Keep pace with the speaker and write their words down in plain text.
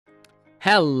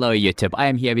Hello YouTube, I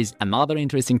am here with another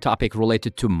interesting topic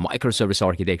related to microservice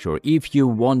architecture. If you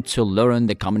want to learn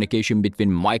the communication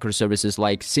between microservices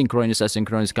like synchronous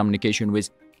asynchronous communication with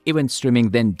event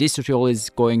streaming, then this tutorial is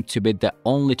going to be the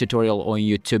only tutorial on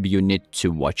YouTube you need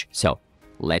to watch. So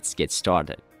let's get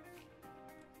started.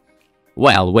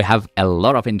 Well, we have a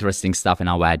lot of interesting stuff in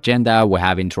our agenda. We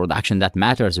have introduction that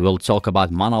matters. We'll talk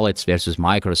about monoliths versus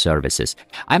microservices.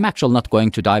 I'm actually not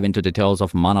going to dive into details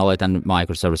of monolith and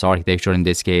microservice architecture in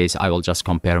this case. I will just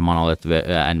compare monolith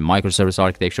and microservice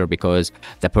architecture because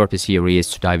the purpose here is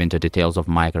to dive into details of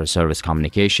microservice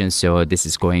communication. So this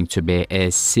is going to be a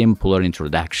simpler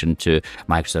introduction to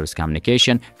microservice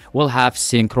communication. We'll have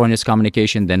synchronous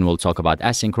communication, then we'll talk about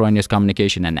asynchronous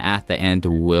communication, and at the end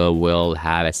we'll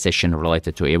have a session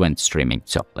related to event streaming.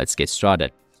 So let's get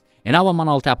started. In our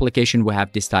monolith application, we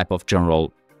have this type of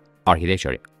general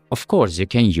architecture. Of course, you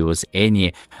can use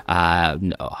any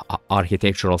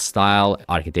architectural style,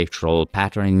 architectural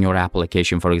pattern in your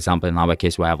application. For example, in our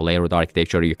case, we have layered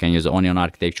architecture. You can use onion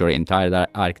architecture, entire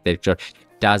architecture.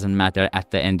 Doesn't matter. At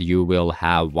the end, you will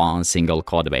have one single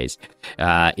code base.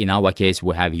 In our case,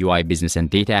 we have UI business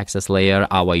and data access layer.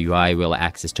 Our UI will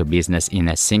access to business in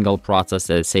a single process.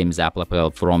 The same is applicable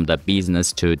from the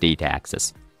business to data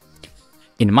access.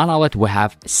 In monolith, we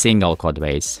have single code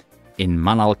base. In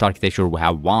monolith architecture, we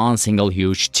have one single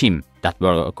huge team that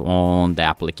work on the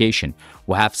application.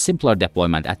 We have simpler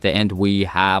deployment. At the end, we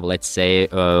have, let's say,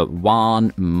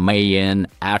 one main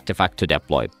artifact to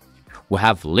deploy. We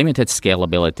have limited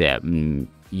scalability.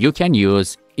 You can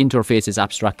use interfaces,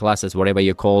 abstract classes, whatever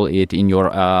you call it in your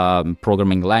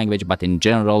programming language, but in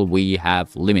general, we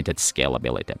have limited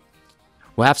scalability.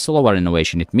 We have slower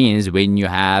innovation. It means when you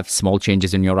have small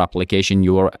changes in your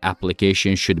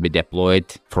application should be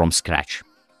deployed from scratch.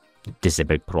 This is a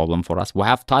big problem for us. We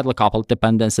have tightly coupled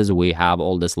dependencies. We have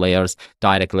all these layers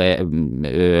directly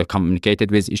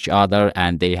communicated with each other,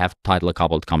 and they have tightly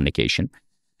coupled communication.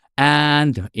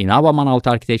 And in our monolith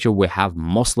architecture, we have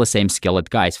mostly same skeleton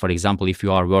guys. For example, if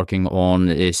you are working on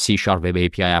a C# web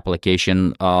API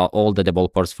application, all the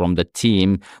developers from the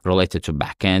team related to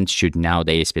backend should know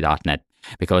the ASP.NET.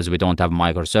 Because we don't have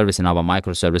microservice, in our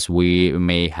microservice, we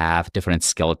may have different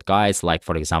skeleton guys. Like,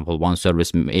 for example, one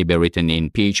service may be written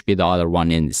in PHP, the other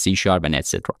one in C#, and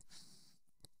etc.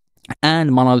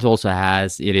 And monolith also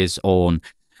has its own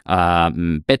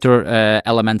better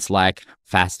elements like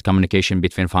fast communication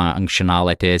between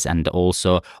functionalities, and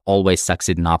also always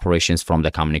succeed in operations from the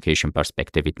communication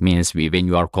perspective. It means when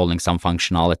you are calling some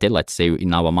functionality, let's say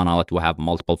in our monolith we have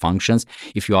multiple functions.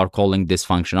 If you are calling this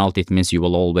functionality, it means you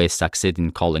will always succeed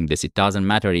in calling this. It doesn't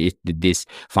matter if this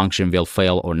function will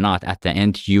fail or not. At the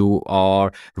end, you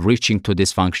are reaching to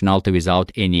this functionality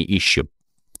without any issue.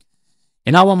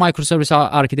 In our microservice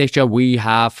architecture, we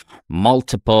have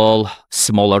multiple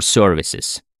smaller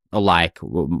services, like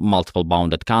multiple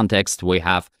bounded context. We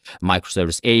have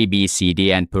microservice A, B, C,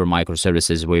 D, and per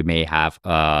microservices, we may have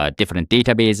different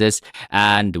databases,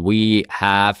 and we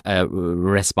have a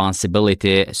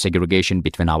responsibility segregation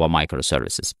between our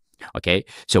microservices. Okay,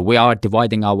 so we are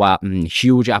dividing our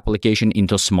huge application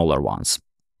into smaller ones.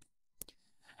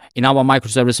 In our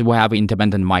microservices, we have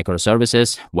independent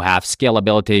microservices. We have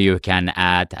scalability. You can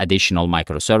add additional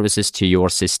microservices to your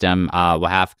system. We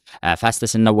have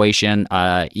fastest innovation.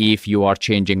 If you are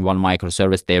changing one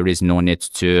microservice, there is no need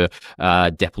to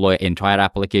deploy entire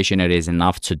application. It is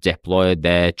enough to deploy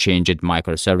the changed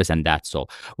microservice, and that's all.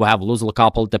 We have loosely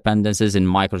coupled dependencies in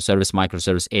microservice.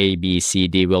 Microservice A, B, C,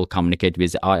 D will communicate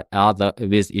with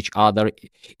each other,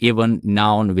 even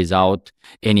known without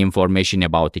any information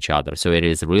about each other. So it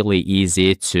is really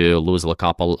easy to loosely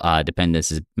couple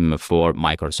dependencies for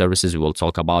microservices. We'll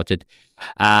talk about it.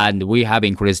 And we have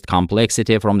increased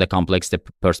complexity. From the complexity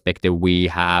perspective, we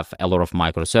have a lot of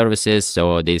microservices.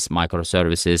 So these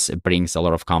microservices brings a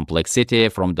lot of complexity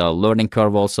from the learning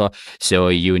curve also. So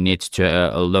you need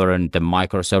to learn the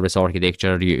microservice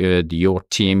architecture. Your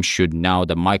team should know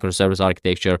the microservice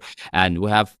architecture. And we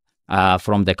have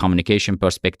from the communication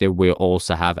perspective, we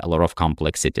also have a lot of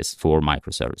complexities for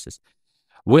microservices.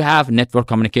 We have network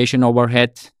communication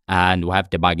overhead, and we have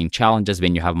debugging challenges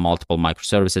when you have multiple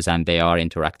microservices and they are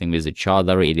interacting with each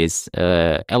other. It is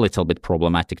a little bit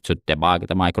problematic to debug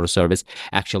the microservice.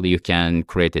 Actually, you can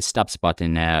create a stubs, but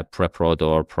in a pre-prod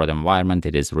or prod environment,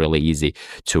 it is really easy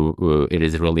to, it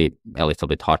is really a little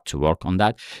bit hard to work on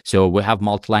that. So we have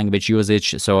multi-language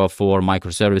usage. So for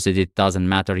microservices, it doesn't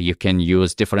matter. You can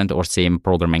use different or same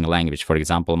programming language. For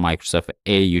example, Microsoft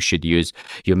A,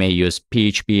 you may use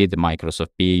PHP, the Microsoft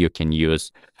B, you can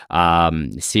use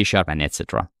C#, and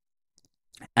etc.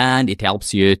 And it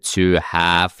helps you to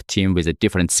have team with a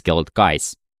different skilled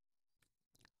guys.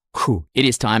 It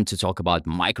is time to talk about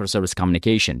microservice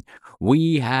communication.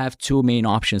 We have two main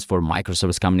options for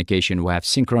microservice communication. We have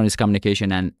synchronous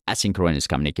communication and asynchronous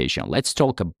communication. Let's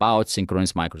talk about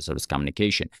synchronous microservice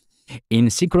communication. In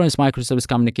synchronous microservice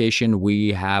communication,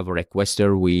 we have a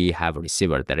requester, we have a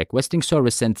receiver. The requesting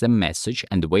service sends a message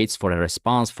and waits for a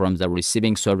response from the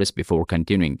receiving service before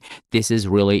continuing. This is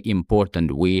really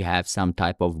important. We have some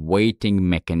type of waiting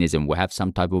mechanism. We have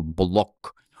some type of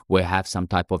block. We have some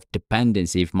type of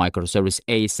dependency. If microservice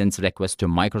A sends request to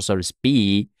microservice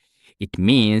B, it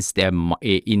means that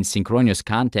in synchronous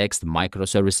context,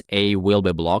 microservice A will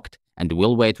be blocked and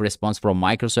will wait response from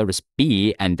microservice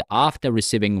B, and after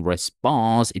receiving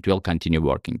response, it will continue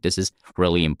working. This is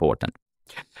really important.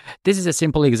 This is a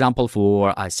simple example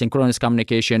for synchronous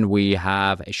communication. We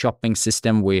have a shopping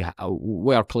system. We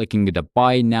are clicking the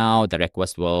buy now. The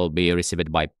request will be received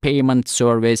by payment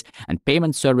service, and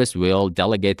payment service will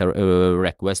delegate a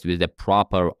request with the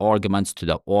proper arguments to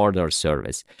the order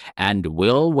service and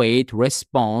will wait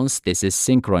response. This is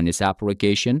synchronous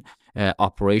operation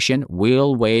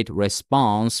will wait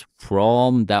response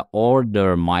from the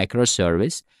order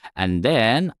microservice, and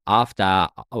then after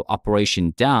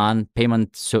operation done,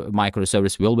 payment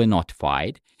microservice will be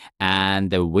notified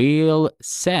and will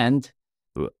send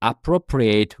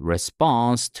appropriate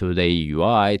response to the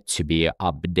UI to be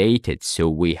updated. So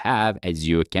we have, as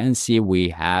you can see, we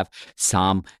have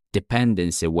some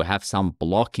dependency, we have some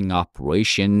blocking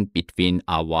operation between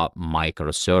our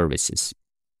microservices.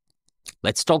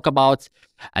 Let's talk about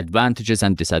advantages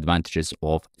and disadvantages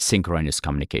of synchronous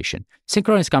communication.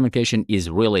 Synchronous communication is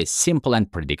really simple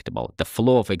and predictable. The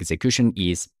flow of execution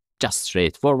is just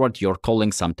straightforward. You're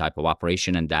calling some type of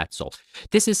operation and that's all.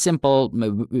 This is simple,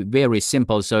 very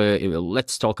simple. So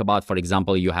let's talk about, for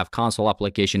example, you have console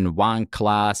application, one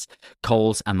class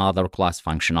calls another class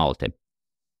functionality.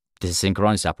 This is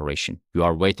synchronous operation. You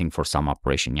are waiting for some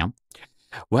operation, yeah?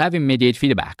 We have immediate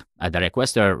feedback. The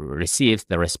requester receives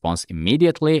the response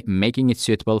immediately, making it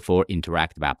suitable for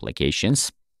interactive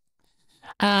applications.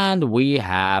 And we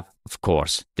have, of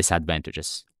course,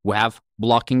 disadvantages. We have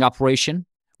blocking operation.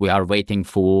 We are waiting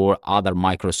for other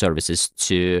microservices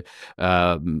to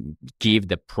give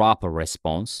the proper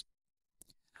response.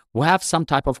 We have some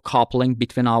type of coupling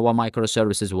between our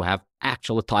microservices. We have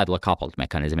actually tightly coupled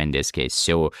mechanism in this case.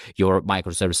 So your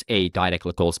microservice A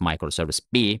directly calls microservice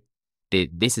B.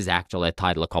 This is actually a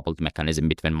tightly coupled mechanism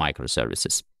between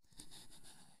microservices.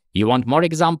 You want more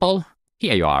example?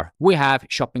 Here you are. We have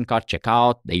shopping cart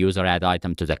checkout. The user adds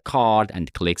item to the cart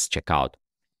and clicks checkout.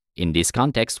 In this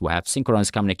context, we have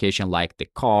synchronous communication like the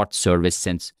cart service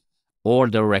sends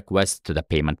order requests to the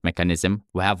payment mechanism.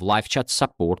 We have live chat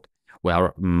support. We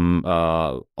are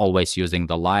always using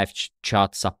the live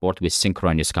chat support with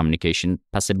synchronous communication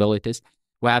possibilities.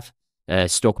 We have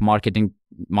stock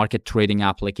market trading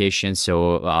applications.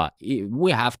 So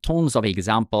we have tons of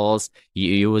examples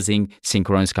using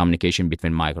synchronous communication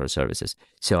between microservices.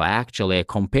 So actually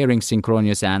comparing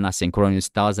synchronous and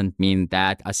asynchronous doesn't mean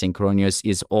that asynchronous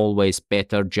is always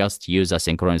better. Just use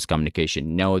asynchronous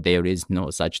communication. No, there is no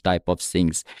such type of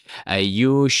things.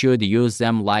 You should use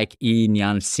them like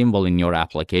neon symbol in your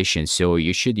application. So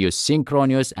you should use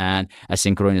synchronous and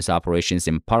asynchronous operations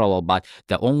in parallel. But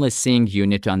the only thing you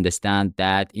need to understand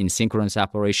that in synchronous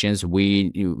operations,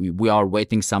 we are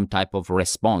waiting some type of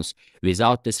response.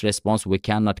 Without this response, we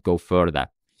cannot go further.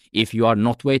 If you are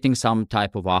not waiting some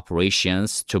type of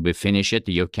operations to be finished,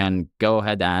 you can go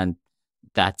ahead and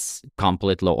that's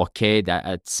completely okay.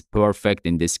 That's perfect.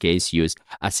 In this case, use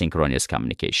asynchronous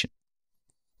communication.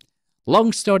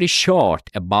 Long story short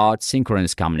about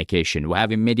synchronous communication, we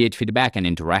have immediate feedback and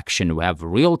interaction. We have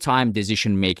real-time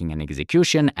decision-making and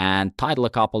execution and tightly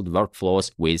coupled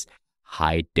workflows with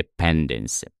high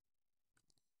dependency.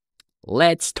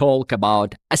 Let's talk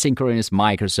about asynchronous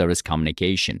microservice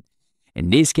communication. In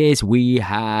this case, we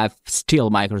have still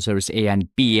microservice A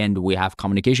and B, and we have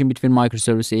communication between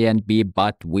microservice A and B,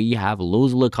 but we have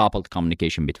loosely coupled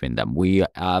communication between them. We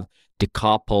have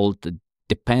decoupled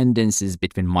dependencies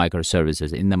between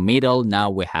microservices. In the middle, now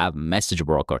we have message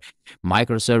broker. If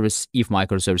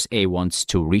microservice A wants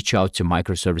to reach out to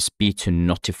microservice B to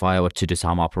notify or to do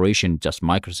some operation, just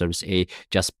microservice A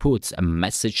just puts a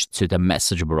message to the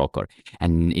message broker.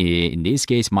 And in this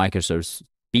case, microservice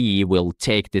B will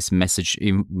take this message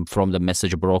from the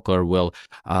message broker, will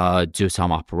do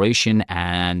some operation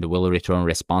and will return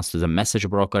response to the message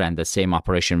broker, and the same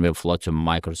operation will flow to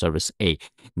microservice A.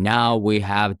 Now we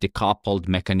have decoupled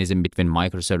mechanism between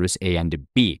microservice A and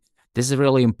B. This is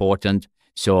really important.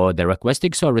 So the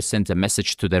requesting service sends a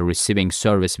message to the receiving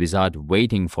service without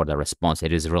waiting for the response.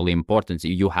 It is really important.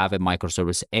 You have a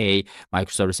microservice A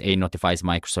notifies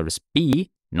microservice B,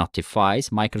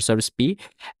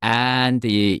 and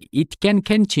it can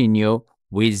continue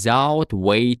without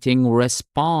waiting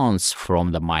response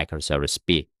from the microservice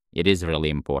B. It is really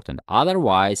important.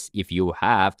 Otherwise, if you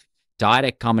have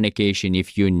direct communication,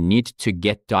 if you need to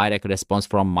get direct response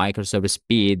from microservice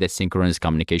B, the synchronous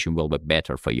communication will be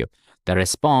better for you. The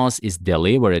response is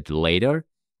delivered later,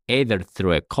 either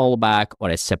through a callback or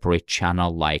a separate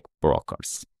channel like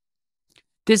brokers.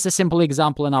 This is a simple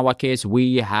example. In our case,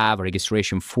 we have a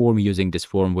registration form. Using this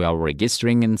form, we are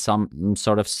registering in some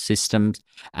sort of systems,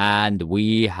 and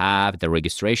we have the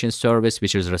registration service,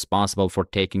 which is responsible for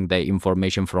taking the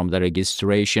information from the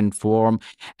registration form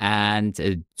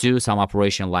and do some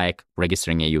operation like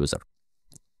registering a user.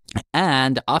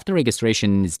 And after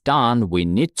registration is done, we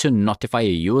need to notify a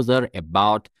user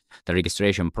about the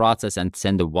registration process and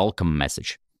send a welcome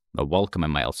message, a welcome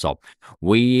email. So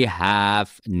we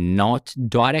have not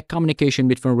direct communication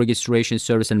between registration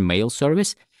service and mail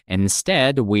service.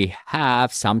 Instead, we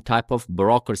have some type of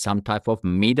broker, some type of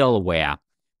middleware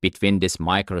between these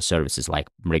microservices like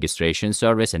registration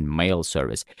service and mail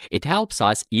service. It helps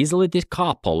us easily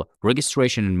decouple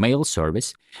registration and mail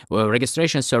service. Well,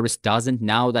 registration service doesn't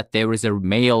know that there is a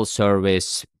mail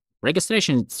service.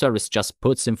 Registration service just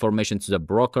puts information to the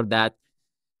broker that,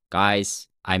 guys,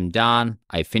 I'm done.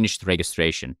 I finished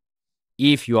registration.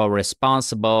 If you are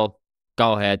responsible,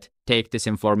 go ahead, take this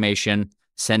information,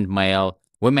 send mail.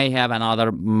 We may have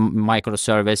another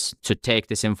microservice to take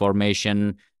this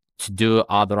information to do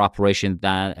other operations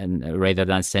rather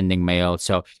than sending mail.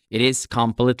 So it is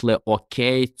completely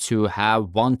okay to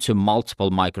have one to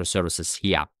multiple microservices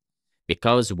here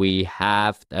because we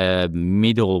have a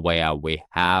middleware, we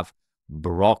have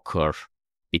broker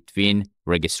between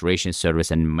registration service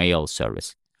and mail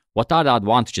service. What are the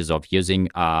advantages of using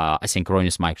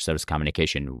asynchronous microservice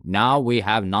communication? Now we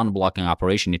have non-blocking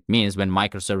operation. It means when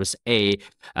microservice A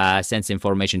sends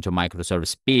information to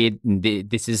microservice B,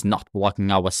 this is not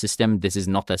blocking our system. This is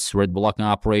not a thread blocking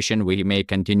operation. We may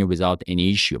continue without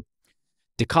any issue.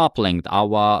 Decoupling,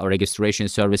 our registration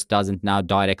service doesn't know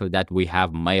directly that we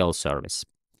have mail service.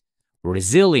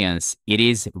 Resilience, it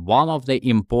is one of the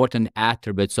important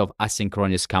attributes of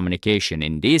asynchronous communication.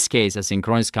 In this case,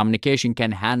 asynchronous communication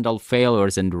can handle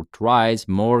failures and retries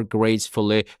more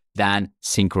gracefully than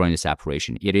synchronous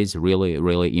operation. It is really,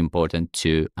 really important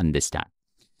to understand.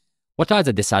 What are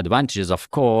the disadvantages? Of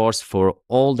course, for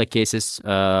all the cases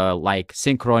like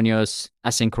synchronous,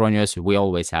 asynchronous, we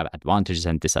always have advantages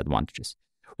and disadvantages.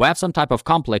 We have some type of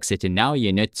complexity. Now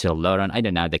you need to learn, I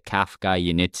don't know, the Kafka,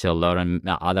 you need to learn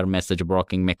other message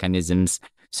broking mechanisms.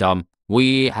 So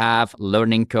we have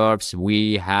learning curves,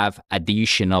 we have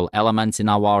additional elements in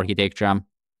our architecture.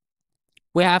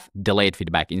 We have delayed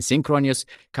feedback. In synchronous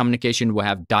communication, we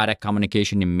have direct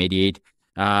communication, immediate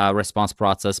response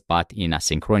process, but in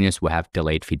asynchronous, we have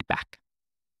delayed feedback.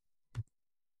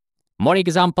 More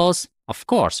examples, of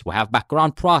course, we have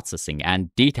background processing and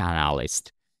data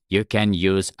analyst. You can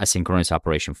use asynchronous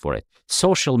operation for it.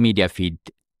 Social media feed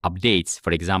updates.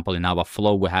 For example, in our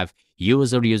flow, we have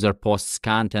user posts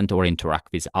content or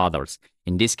interact with others.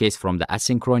 In this case, from the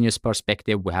asynchronous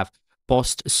perspective, we have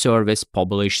post service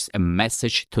publishes a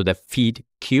message to the feed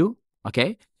queue,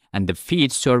 okay? And the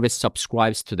feed service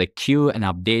subscribes to the queue and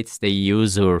updates the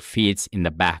user feeds in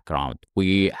the background.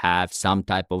 We have some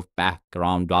type of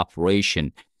background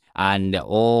operation. And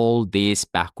all these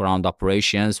background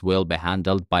operations will be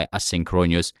handled by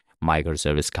asynchronous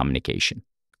microservice communication.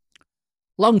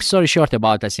 Long story short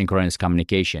about asynchronous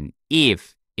communication,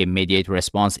 if immediate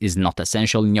response is not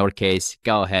essential in your case,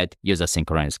 go ahead, use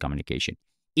asynchronous communication.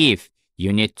 If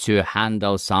you need to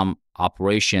handle some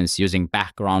operations using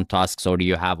background tasks or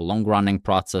you have long-running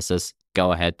processes,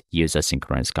 go ahead, use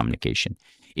asynchronous communication.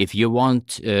 If you want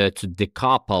to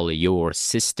decouple your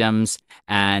systems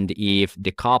and if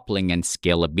decoupling and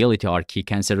scalability are key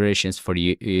considerations for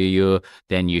you,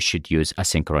 then you should use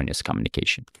asynchronous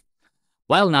communication.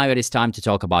 Well, now it is time to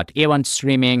talk about event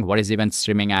streaming. What is event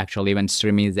streaming? Actually, event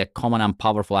streaming is a common and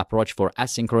powerful approach for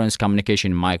asynchronous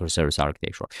communication in microservice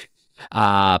architecture.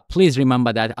 Please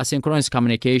remember that asynchronous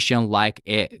communication like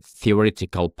a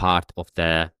theoretical part of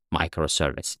the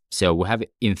microservice. So we have,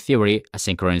 in theory,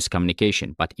 asynchronous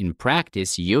communication, but in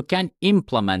practice, you can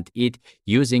implement it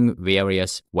using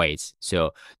various ways.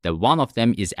 So the one of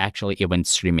them is actually event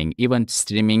streaming. Event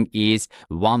streaming is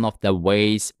one of the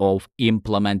ways of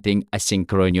implementing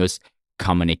asynchronous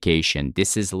communication.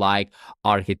 This is like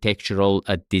architectural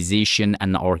decision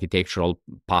and architectural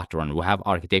pattern. We have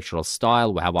architectural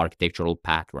style, we have architectural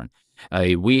pattern.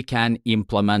 We can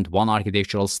implement one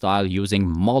architectural style using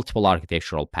multiple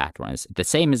architectural patterns. The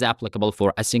same is applicable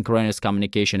for asynchronous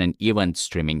communication and event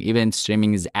streaming. Event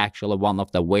streaming is actually one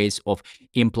of the ways of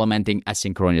implementing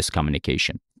asynchronous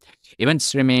communication. Event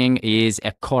streaming is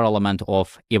a core element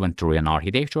of event-driven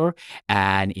architecture.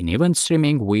 And in event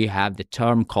streaming, we have the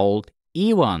term called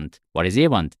event. What is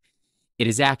event? It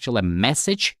is actually a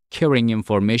message carrying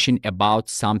information about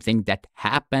something that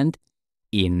happened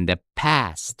in the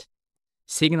past,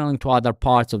 signaling to other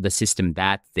parts of the system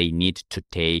that they need to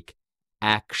take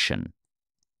action.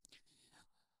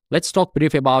 Let's talk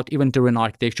briefly about event-driven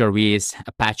architecture with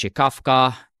Apache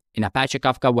Kafka. In Apache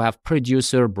Kafka, we have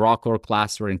producer, broker,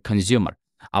 cluster, and consumer.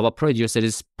 Our producer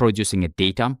is producing a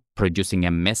data, producing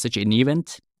a message in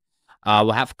event.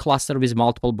 We have cluster with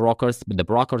multiple brokers, but the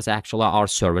brokers actually are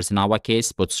servers in our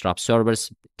case, bootstrap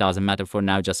servers. Doesn't matter for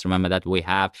now, just remember that we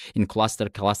have in cluster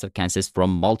consists from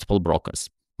multiple brokers,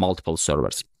 multiple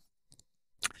servers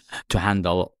to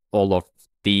handle all of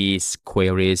these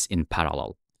queries in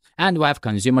parallel. And we have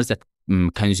consumers that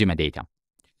consume data.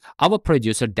 Our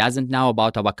producer doesn't know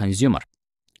about our consumer,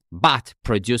 but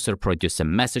producer produces a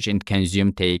message and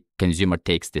consumer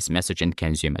takes this message and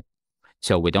consume it.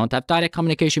 So we don't have direct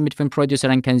communication between producer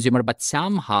and consumer, but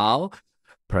somehow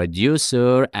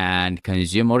producer and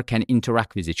consumer can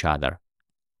interact with each other.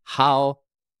 How?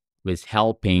 With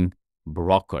helping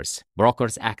brokers.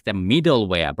 Brokers act as a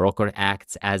middleware. Broker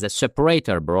acts as a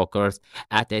separator. Brokers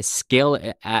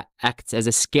acts as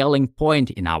a scaling point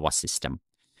in our system.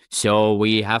 So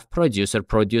we have producer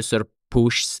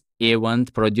pushes event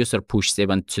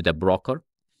to the broker.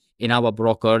 In our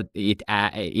broker, it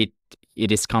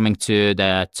is coming to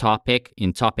the topic.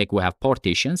 In topic, we have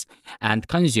partitions, and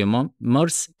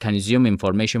consumers consume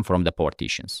information from the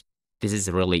partitions. This is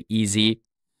really easy,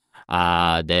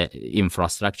 the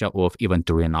infrastructure of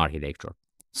event-driven architecture.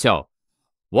 So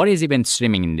what is event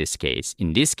streaming in this case?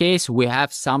 In this case, we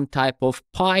have some type of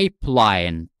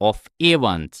pipeline of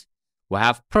event. We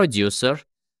have producer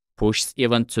pushes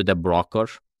event to the broker,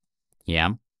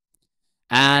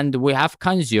 and we have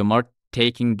consumer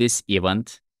taking this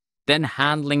event, then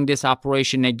handling this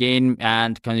operation again,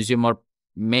 and consumer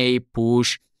may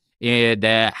push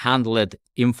the handled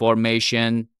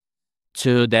information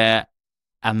to the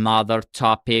another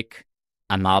topic,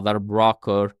 another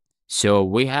broker. So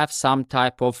we have some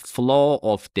type of flow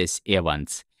of these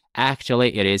events.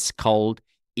 Actually, it is called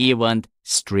event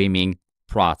streaming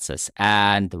process,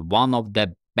 and one of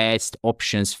the best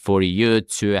options for you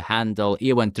to handle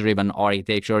event-driven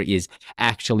architecture is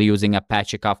actually using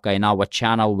Apache Kafka. In our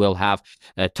channel, we'll have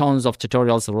tons of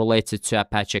tutorials related to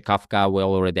Apache Kafka. We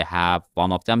already have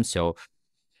one of them. So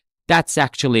that's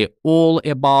actually all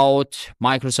about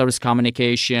microservice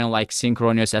communication, like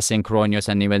synchronous, asynchronous,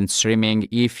 and event streaming.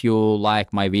 If you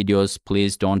like my videos,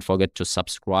 please don't forget to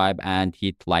subscribe and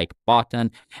hit like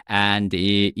button. And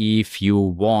if you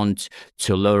want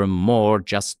to learn more,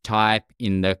 just type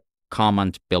in the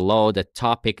comment below the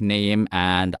topic name,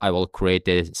 and I will create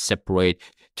a separate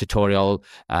tutorial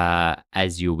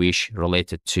as you wish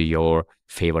related to your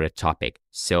favorite topic.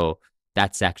 So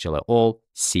that's actually all.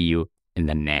 See you in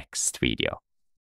the next video.